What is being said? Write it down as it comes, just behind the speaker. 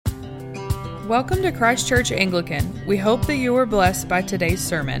Welcome to Christ Church Anglican. We hope that you were blessed by today's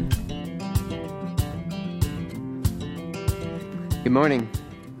sermon. Good morning.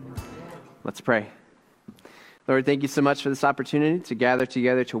 Let's pray. Lord, thank you so much for this opportunity to gather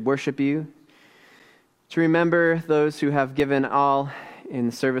together to worship you, to remember those who have given all in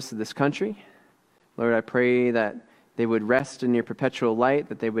the service of this country. Lord, I pray that they would rest in your perpetual light,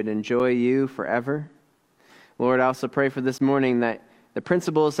 that they would enjoy you forever. Lord, I also pray for this morning that the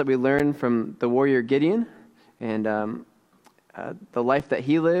principles that we learned from the warrior Gideon and the life that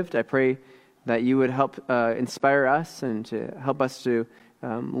he lived, I pray that you would help inspire us and to help us to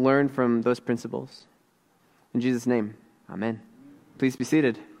learn from those principles. In Jesus' name, amen. Please be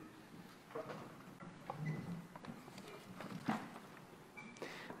seated.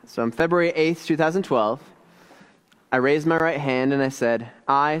 So on February 8th, 2012, I raised my right hand and I said,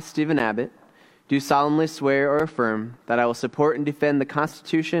 I, Stephen Abbott, do solemnly swear or affirm that I will support and defend the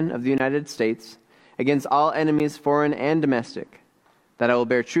Constitution of the United States against all enemies, foreign and domestic, that I will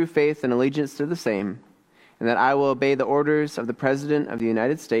bear true faith and allegiance to the same, and that I will obey the orders of the President of the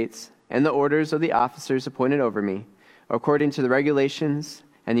United States and the orders of the officers appointed over me, according to the regulations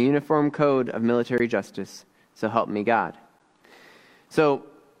and the Uniform Code of Military Justice. So help me God. So,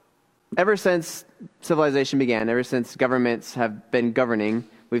 ever since civilization began, ever since governments have been governing,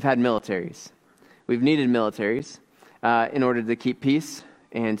 we've had militaries. We've needed militaries in order to keep peace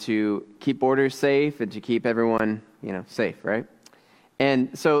and to keep borders safe and to keep everyone, safe, right?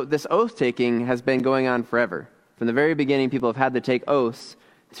 And so this oath-taking has been going on forever. From the very beginning, people have had to take oaths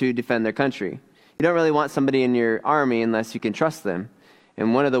to defend their country. You don't really want somebody in your army unless you can trust them.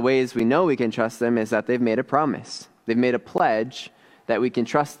 And one of the ways we know we can trust them is that they've made a promise. They've made a pledge that we can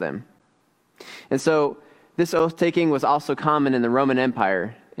trust them. And so this oath-taking was also common in the Roman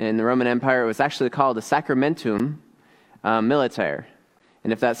Empire. In the Roman Empire, it was actually called a sacramentum militare.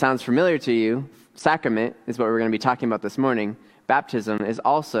 And if that sounds familiar to you, sacrament is what we're going to be talking about this morning. Baptism is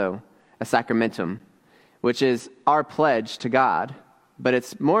also a sacramentum, which is our pledge to God, but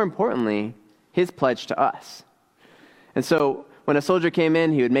it's more importantly, his pledge to us. And so when a soldier came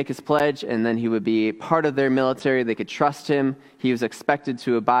in, he would make his pledge, and then he would be part of their military. They could trust him. He was expected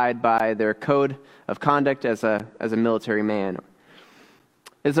to abide by their code of conduct as a military man.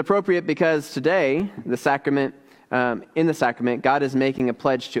 It's appropriate because today, in the sacrament, God is making a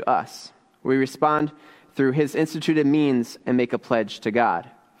pledge to us. We respond through his instituted means and make a pledge to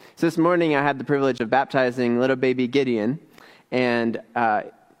God. So this morning, I had the privilege of baptizing little baby Gideon, and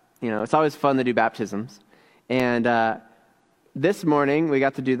it's always fun to do baptisms. And this morning, we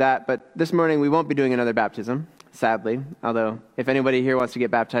got to do that, but this morning we won't be doing another baptism, sadly. Although, if anybody here wants to get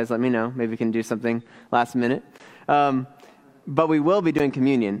baptized, let me know. Maybe we can do something last minute. But we will be doing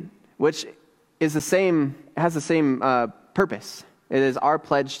communion, which is has the same purpose. It is our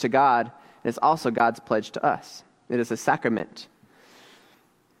pledge to God, and it's also God's pledge to us. It is a sacrament.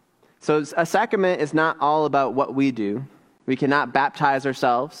 So a sacrament is not all about what we do. We cannot baptize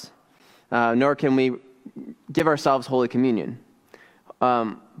ourselves, nor can we give ourselves Holy Communion.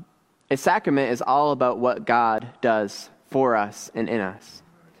 A sacrament is all about what God does for us and in us.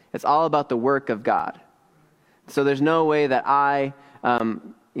 It's all about the work of God. So there's no way that I,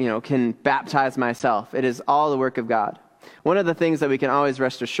 can baptize myself. It is all the work of God. One of the things that we can always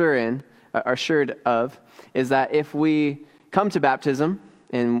rest assured of is that if we come to baptism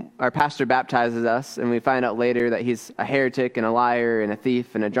and our pastor baptizes us and we find out later that he's a heretic and a liar and a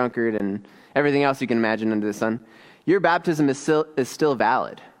thief and a drunkard and everything else you can imagine under the sun, your baptism is still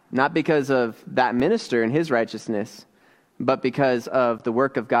valid. Not because of that minister and his righteousness, but because of the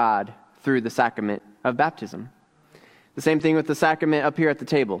work of God through the sacrament of baptism. The same thing with the sacrament up here at the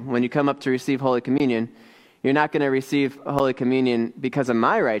table. When you come up to receive Holy Communion, you're not going to receive Holy Communion because of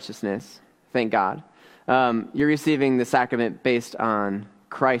my righteousness, thank God. You're receiving the sacrament based on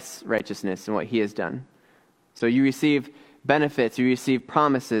Christ's righteousness and what he has done. So you receive benefits, you receive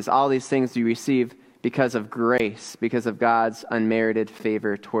promises, all these things you receive because of grace, because of God's unmerited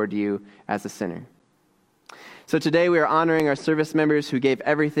favor toward you as a sinner. So today we are honoring our service members who gave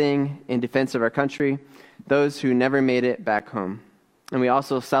everything in defense of our country, those who never made it back home. And we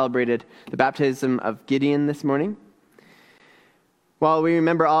also celebrated the baptism of Gideon this morning. While we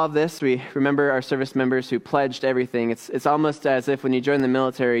remember all of this, we remember our service members who pledged everything. It's almost as if when you join the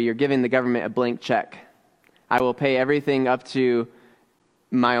military, you're giving the government a blank check. I will pay everything up to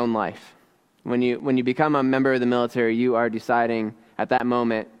my own life. When you become a member of the military, you are deciding at that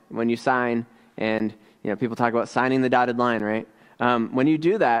moment when you sign, and people talk about signing the dotted line, right? When you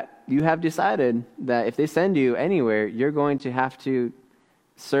do that, you have decided that if they send you anywhere, you're going to have to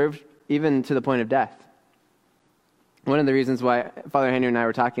serve even to the point of death. One of the reasons why Father Henry and I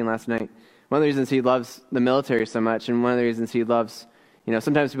were talking last night One of the reasons he loves the military so much, and one of the reasons he loves,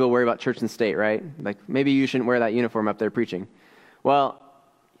 sometimes people worry about church and state, right? Like, maybe you shouldn't wear that uniform up there preaching. Well,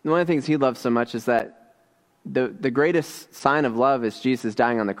 one of the things he loves so much is that the greatest sign of love is Jesus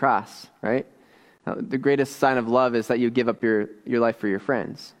dying on the cross, right? The greatest sign of love is that you give up your life for your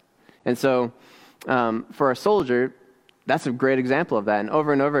friends. And so for a soldier, that's a great example of that. And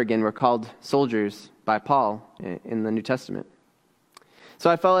over again, we're called soldiers by Paul in the New Testament. So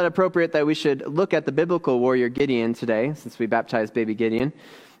I felt it appropriate that we should look at the biblical warrior Gideon today, since we baptized baby Gideon,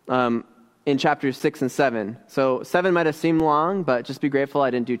 in chapters 6 and 7. So 7 might have seemed long, but just be grateful I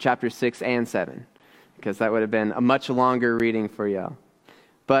didn't do chapters 6 and 7, because that would have been a much longer reading for y'all.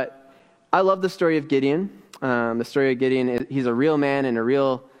 But I love the story of Gideon. The story of Gideon, he's a real man in a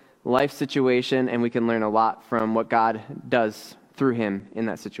real life situation, and we can learn a lot from what God does through him in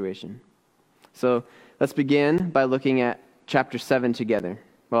that situation. So let's begin by looking at chapter 7 together.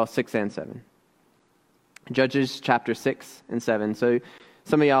 Well, 6 and 7. Judges chapter 6 and 7. So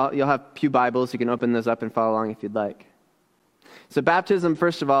some of y'all, you'll have pew Bibles. You can open those up and follow along if you'd like. So baptism,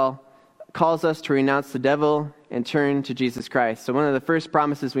 first of all, calls us to renounce the devil and turn to Jesus Christ. So one of the first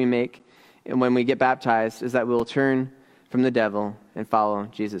promises we make when we get baptized is that we'll turn from the devil and follow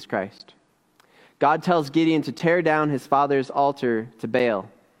Jesus Christ. God tells Gideon to tear down his father's altar to Baal.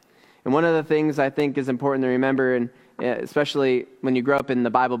 And one of the things I think is important to remember, and especially when you grow up in the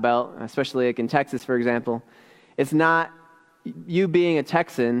Bible Belt, especially like in Texas, for example, it's not you being a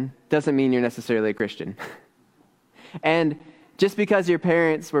Texan doesn't mean you're necessarily a Christian. And just because your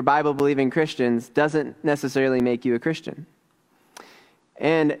parents were Bible-believing Christians doesn't necessarily make you a Christian.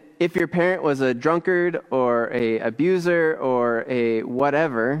 And if your parent was a drunkard or a abuser or a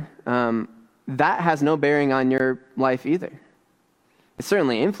whatever, that has no bearing on your life either. It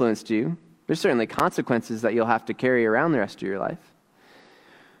certainly influenced you. There's certainly consequences that you'll have to carry around the rest of your life.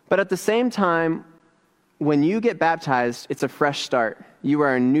 But at the same time, when you get baptized, it's a fresh start. You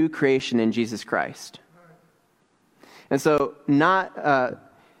are a new creation in Jesus Christ. And so not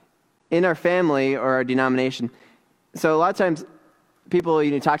in our family or our denomination. So a lot of times people,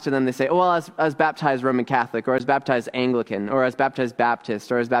 you talk to them, they say, oh, well, I was baptized Roman Catholic, or I was baptized Anglican, or I was baptized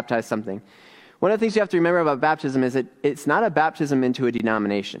Baptist, or I was baptized something. One of the things you have to remember about baptism is it's not a baptism into a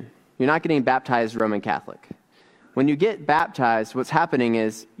denomination. You're not getting baptized Roman Catholic. When you get baptized, what's happening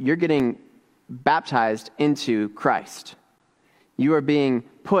is you're getting baptized into Christ. You are being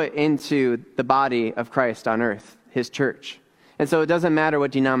put into the body of Christ on earth, his church. And so it doesn't matter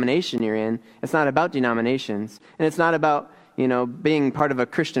what denomination you're in. It's not about denominations. And it's not about, being part of a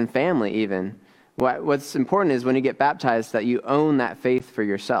Christian family even. What's important is when you get baptized that you own that faith for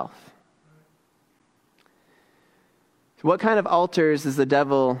yourself. So what kind of altars has the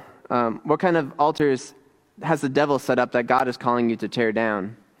devil set up that God is calling you to tear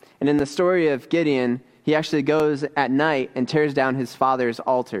down? And in the story of Gideon, he actually goes at night and tears down his father's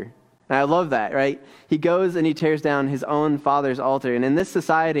altar. And I love that, right? He goes and he tears down his own father's altar. And in this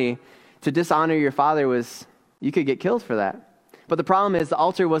society, to dishonor your father you could get killed for that. But the problem is the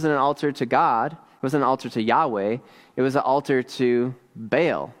altar wasn't an altar to God. It wasn't an altar to Yahweh. It was an altar to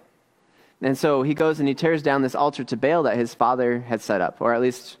Baal. And so he goes and he tears down this altar to Baal that his father had set up, or at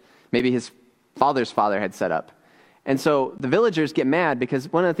least maybe his father's father had set up. And so the villagers get mad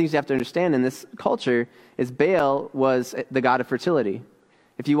because one of the things you have to understand in this culture is Baal was the god of fertility.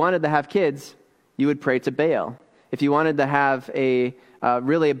 If you wanted to have kids, you would pray to Baal. If you wanted to have a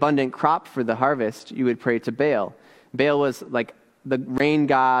really abundant crop for the harvest, you would pray to Baal. Baal was like the rain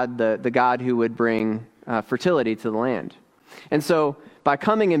god, the god who would bring fertility to the land. And so by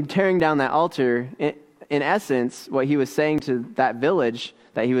coming and tearing down that altar, in essence, what he was saying to that village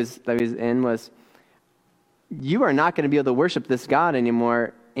that he was in was, you are not going to be able to worship this God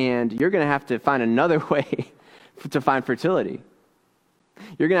anymore, and you're going to have to find another way to find fertility.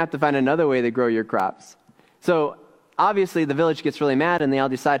 You're going to have to find another way to grow your crops. So obviously the village gets really mad, and they all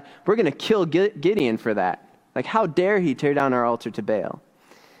decide, we're going to kill Gideon for that. Like, how dare he tear down our altar to Baal?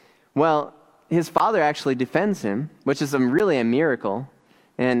 Well, his father actually defends him, which is really a miracle.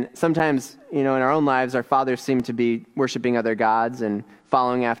 And sometimes, in our own lives, our fathers seem to be worshiping other gods and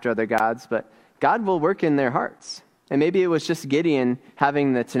following after other gods, but God will work in their hearts. And maybe it was just Gideon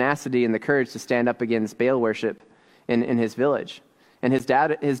having the tenacity and the courage to stand up against Baal worship in his village. And his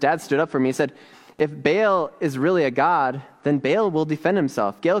dad stood up for me and said, if Baal is really a god, then Baal will defend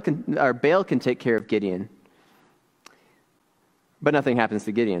himself. Baal can take care of Gideon. But nothing happens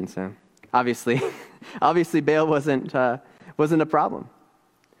to Gideon, so obviously Baal wasn't a problem.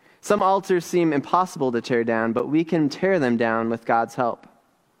 Some altars seem impossible to tear down, but we can tear them down with God's help.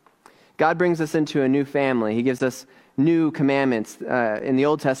 God brings us into a new family. He gives us new commandments in the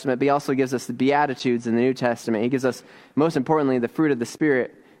Old Testament, but he also gives us the Beatitudes in the New Testament. He gives us, most importantly, the fruit of the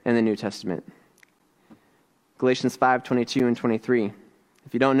Spirit in the New Testament. Galatians 5:22 and 23.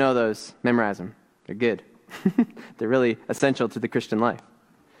 If you don't know those, memorize them. They're good. They're really essential to the Christian life.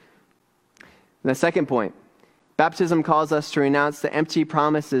 And the second point, baptism calls us to renounce the empty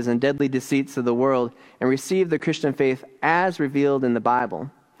promises and deadly deceits of the world and receive the Christian faith as revealed in the Bible.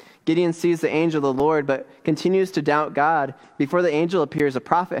 Gideon sees the angel of the Lord, but continues to doubt God. Before the angel appears, a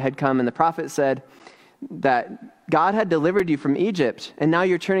prophet had come, and the prophet said that God had delivered you from Egypt, and now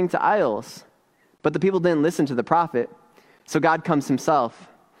you're turning to idols. But the people didn't listen to the prophet, so God comes himself.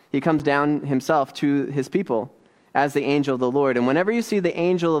 He comes down himself to his people as the angel of the Lord. And whenever you see the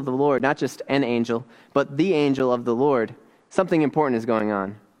angel of the Lord, not just an angel, but the angel of the Lord, something important is going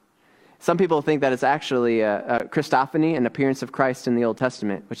on. Some people think that it's actually a Christophany, an appearance of Christ in the Old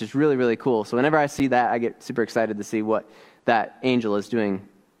Testament, which is really, really cool. So whenever I see that, I get super excited to see what that angel is doing.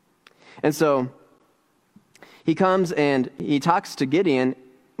 And so he comes and he talks to Gideon.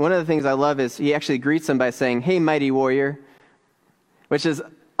 One of the things I love is he actually greets him by saying, "Hey, mighty warrior," which is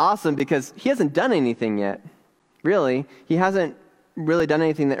awesome because he hasn't done anything yet. Really, he hasn't really done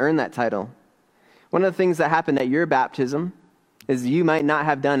anything to earn that title. One of the things that happened at your baptism is you might not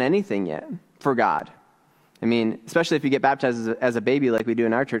have done anything yet for God. I mean, especially if you get baptized as a baby like we do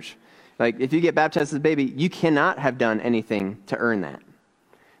in our church. Like, if you get baptized as a baby, you cannot have done anything to earn that.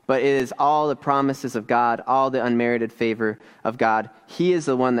 But it is all the promises of God, all the unmerited favor of God. He is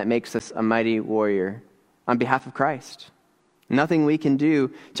the one that makes us a mighty warrior on behalf of Christ. Nothing we can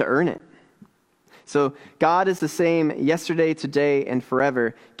do to earn it. So God is the same yesterday, today, and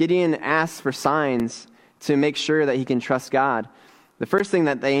forever. Gideon asks for signs to make sure that he can trust God. The first thing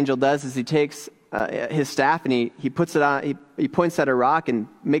that the angel does is he takes his staff and he puts it on. He points at a rock and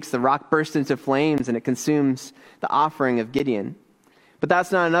makes the rock burst into flames, and it consumes the offering of Gideon. But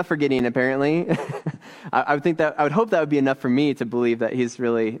that's not enough for Gideon, apparently. I would hope that would be enough for me to believe that he's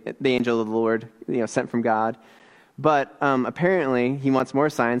really the angel of the Lord, sent from God. But apparently he wants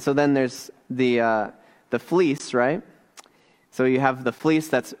more signs. So then there's the fleece, right? So you have the fleece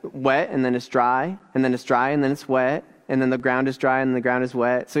that's wet, and then it's dry, and then it's dry, and then it's wet, and then the ground is dry, and the ground is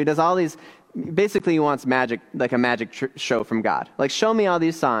wet. So he does all these. Basically, he wants magic, like a magic show from God. Like, show me all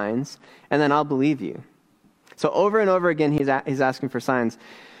these signs, and then I'll believe you. So over and over again, he's asking for signs.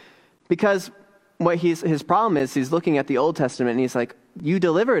 Because what his problem is, he's looking at the Old Testament, and he's like, you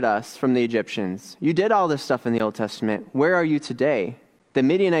delivered us from the Egyptians. You did all this stuff in the Old Testament. Where are you today? The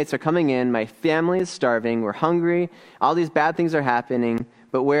Midianites are coming in. My family is starving. We're hungry. All these bad things are happening.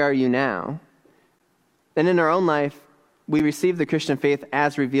 But where are you now? And in our own life, we receive the Christian faith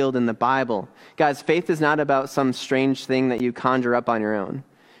as revealed in the Bible. Guys, faith is not about some strange thing that you conjure up on your own.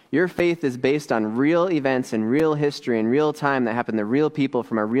 Your faith is based on real events and real history and real time that happened to real people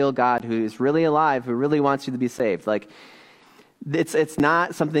from a real God who is really alive, who really wants you to be saved. Like, it's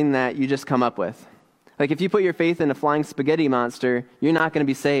not something that you just come up with. Like, if you put your faith in a flying spaghetti monster, you're not going to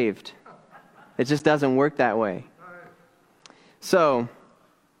be saved. It just doesn't work that way. So,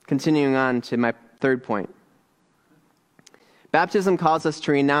 continuing on to my third point. Baptism calls us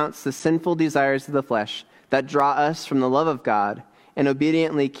to renounce the sinful desires of the flesh that draw us from the love of God and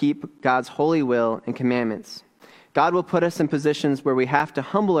obediently keep God's holy will and commandments. God will put us in positions where we have to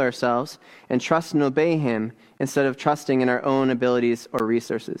humble ourselves and trust and obey him instead of trusting in our own abilities or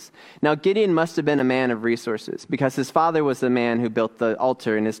resources. Now, Gideon must have been a man of resources because his father was the man who built the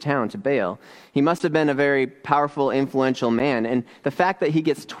altar in his town to Baal. He must have been a very powerful, influential man. And the fact that he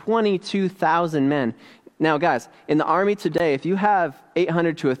gets 22,000 men. Now, guys, in the army today, if you have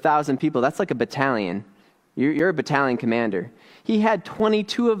 800 to 1,000 people, that's like a battalion. You're a battalion commander. He had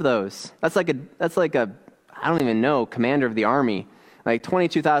 22 of those. That's like a I don't even know, commander of the army. Like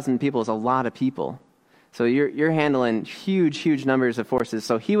 22,000 people is a lot of people. So you're handling huge, huge numbers of forces.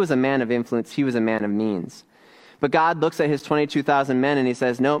 So he was a man of influence. He was a man of means. But God looks at his 22,000 men and he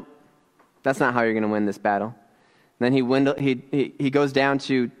says, nope, that's not how you're going to win this battle. And then he goes down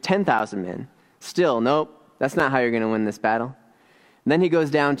to 10,000 men. Still, nope, that's not how you're going to win this battle. And then he goes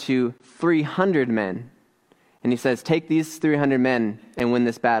down to 300 men. And he says, take these 300 men and win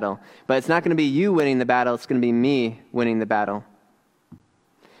this battle. But it's not going to be you winning the battle. It's going to be me winning the battle.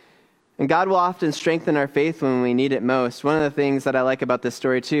 And God will often strengthen our faith when we need it most. One of the things that I like about this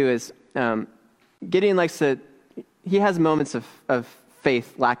story, too, is Gideon he has moments of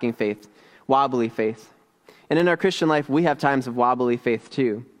faith, lacking faith, wobbly faith. And in our Christian life, we have times of wobbly faith,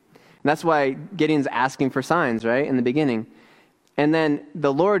 too. And that's why Gideon's asking for signs, right, in the beginning. And then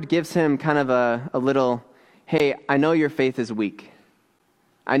the Lord gives him kind of a little, hey, I know your faith is weak.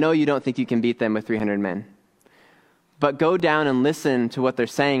 I know you don't think you can beat them with 300 men. but go down and listen to what they're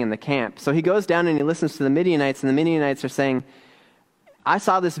saying in the camp. So he goes down and he listens to the Midianites, and the Midianites are saying, I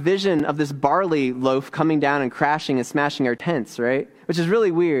saw this vision of this barley loaf coming down and crashing and smashing our tents, right? Which is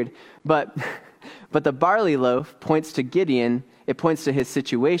really weird, but the barley loaf points to Gideon. It points to his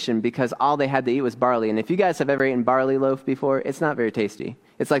situation because all they had to eat was barley. And if you guys have ever eaten barley loaf before, it's not very tasty.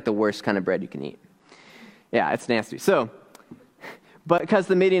 It's like the worst kind of bread you can eat. Yeah, it's nasty. But because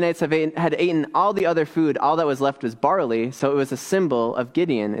the Midianites had eaten all the other food, all that was left was barley, so it was a symbol of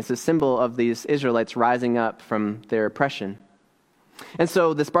Gideon. It's a symbol of these Israelites rising up from their oppression. And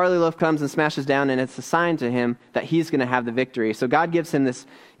so this barley loaf comes and smashes down, and it's a sign to him that he's going to have the victory. So God gives him this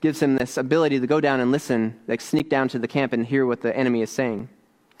ability to go down and listen, like sneak down to the camp and hear what the enemy is saying.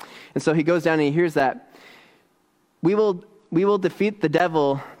 And so he goes down and he hears that we will defeat the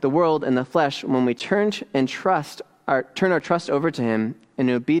devil, the world, and the flesh when we turn our trust over to him and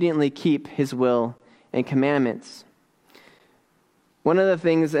obediently keep his will and commandments. One of the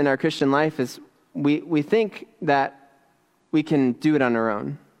things in our Christian life is we think that we can do it on our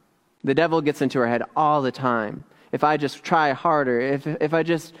own. The devil gets into our head all the time. If I just try harder, if I'm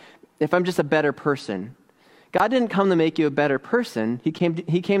just a better person. God didn't come to make you a better person. He came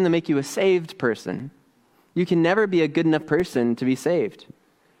to make you a saved person. You can never be a good enough person to be saved.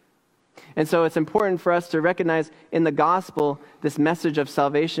 And so it's important for us to recognize in the gospel, this message of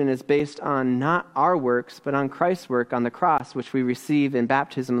salvation is based on not our works, but on Christ's work on the cross, which we receive in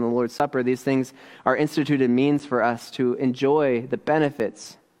baptism and the Lord's Supper. These things are instituted means for us to enjoy the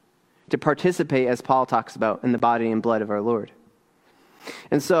benefits, to participate, as Paul talks about, in the body and blood of our Lord.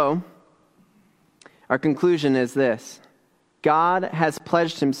 And so, our conclusion is this: God has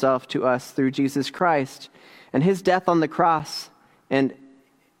pledged himself to us through Jesus Christ and his death on the cross, and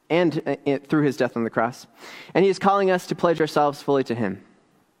through his death on the cross. And he is calling us to pledge ourselves fully to him.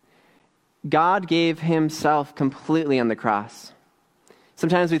 God gave himself completely on the cross.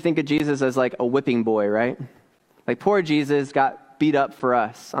 Sometimes we think of Jesus as like a whipping boy, right? Like poor Jesus got beat up for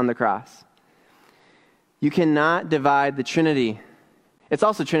us on the cross. You cannot divide the Trinity. It's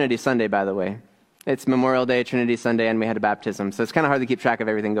also Trinity Sunday, by the way. It's Memorial Day, Trinity Sunday, and we had a baptism, so it's kind of hard to keep track of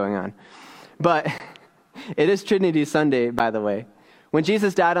everything going on. But it is Trinity Sunday, by the way. When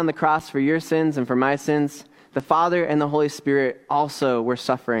Jesus died on the cross for your sins and for my sins, the Father and the Holy Spirit also were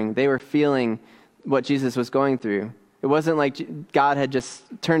suffering. They were feeling what Jesus was going through. It wasn't like God had just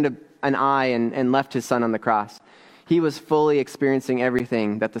turned an eye and left his Son on the cross. He was fully experiencing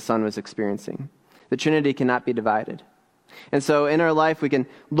everything that the Son was experiencing. The Trinity cannot be divided. And so in our life, we can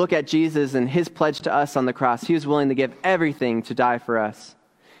look at Jesus and his pledge to us on the cross. He was willing to give everything to die for us.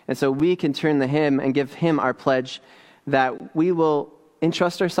 And so we can turn to him and give him our pledge that we will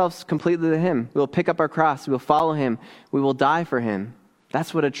entrust ourselves completely to him. We will pick up our cross. We will follow him. We will die for him.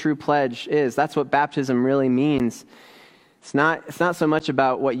 That's what a true pledge is. That's what baptism really means. It's not so much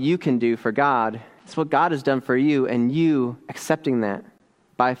about what you can do for God. It's what God has done for you and you accepting that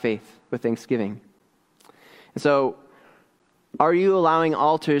by faith with thanksgiving. And so, are you allowing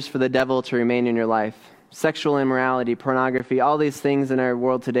altars for the devil to remain in your life? Sexual immorality, pornography, all these things in our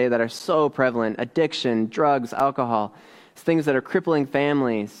world today that are so prevalent. Addiction, drugs, alcohol. Things that are crippling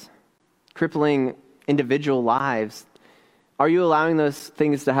families, crippling individual lives. Are you allowing those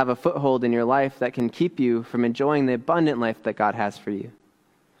things to have a foothold in your life that can keep you from enjoying the abundant life that God has for you?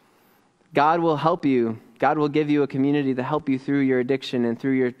 God will help you. God will give you a community to help you through your addiction and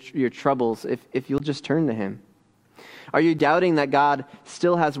through your troubles if you'll just turn to him. Are you doubting that God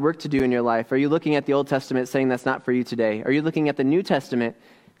still has work to do in your life? Are you looking at the Old Testament saying that's not for you today? Are you looking at the New Testament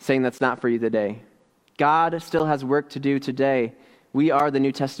saying that's not for you today? God still has work to do today. We are the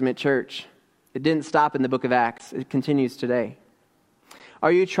New Testament church. It didn't stop in the book of Acts. It continues today.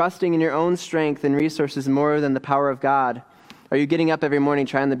 Are you trusting in your own strength and resources more than the power of God? Are you getting up every morning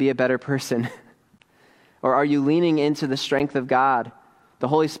trying to be a better person? Or are you leaning into the strength of God, the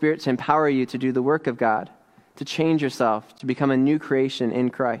Holy Spirit, to empower you to do the work of God, to change yourself, to become a new creation in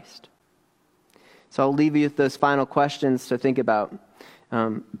Christ? So I'll leave you with those final questions to think about.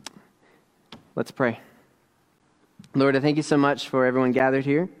 Let's pray. Lord, I thank you so much for everyone gathered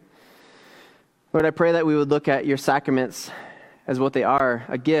here. Lord, I pray that we would look at your sacraments as what they are,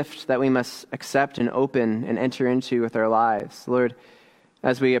 a gift that we must accept and open and enter into with our lives. Lord,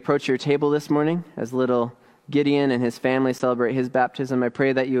 as we approach your table this morning, as little Gideon and his family celebrate his baptism, I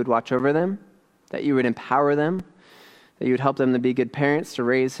pray that you would watch over them, that you would empower them, that you would help them to be good parents, to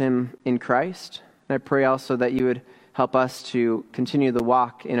raise him in Christ. And I pray also that you would help us to continue the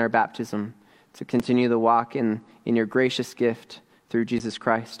walk in our baptism, to continue the walk in your gracious gift through Jesus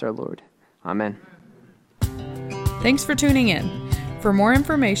Christ our Lord. Amen. Thanks for tuning in. For more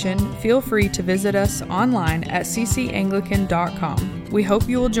information, feel free to visit us online at ccanglican.com. We hope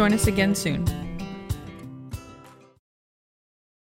you will join us again soon.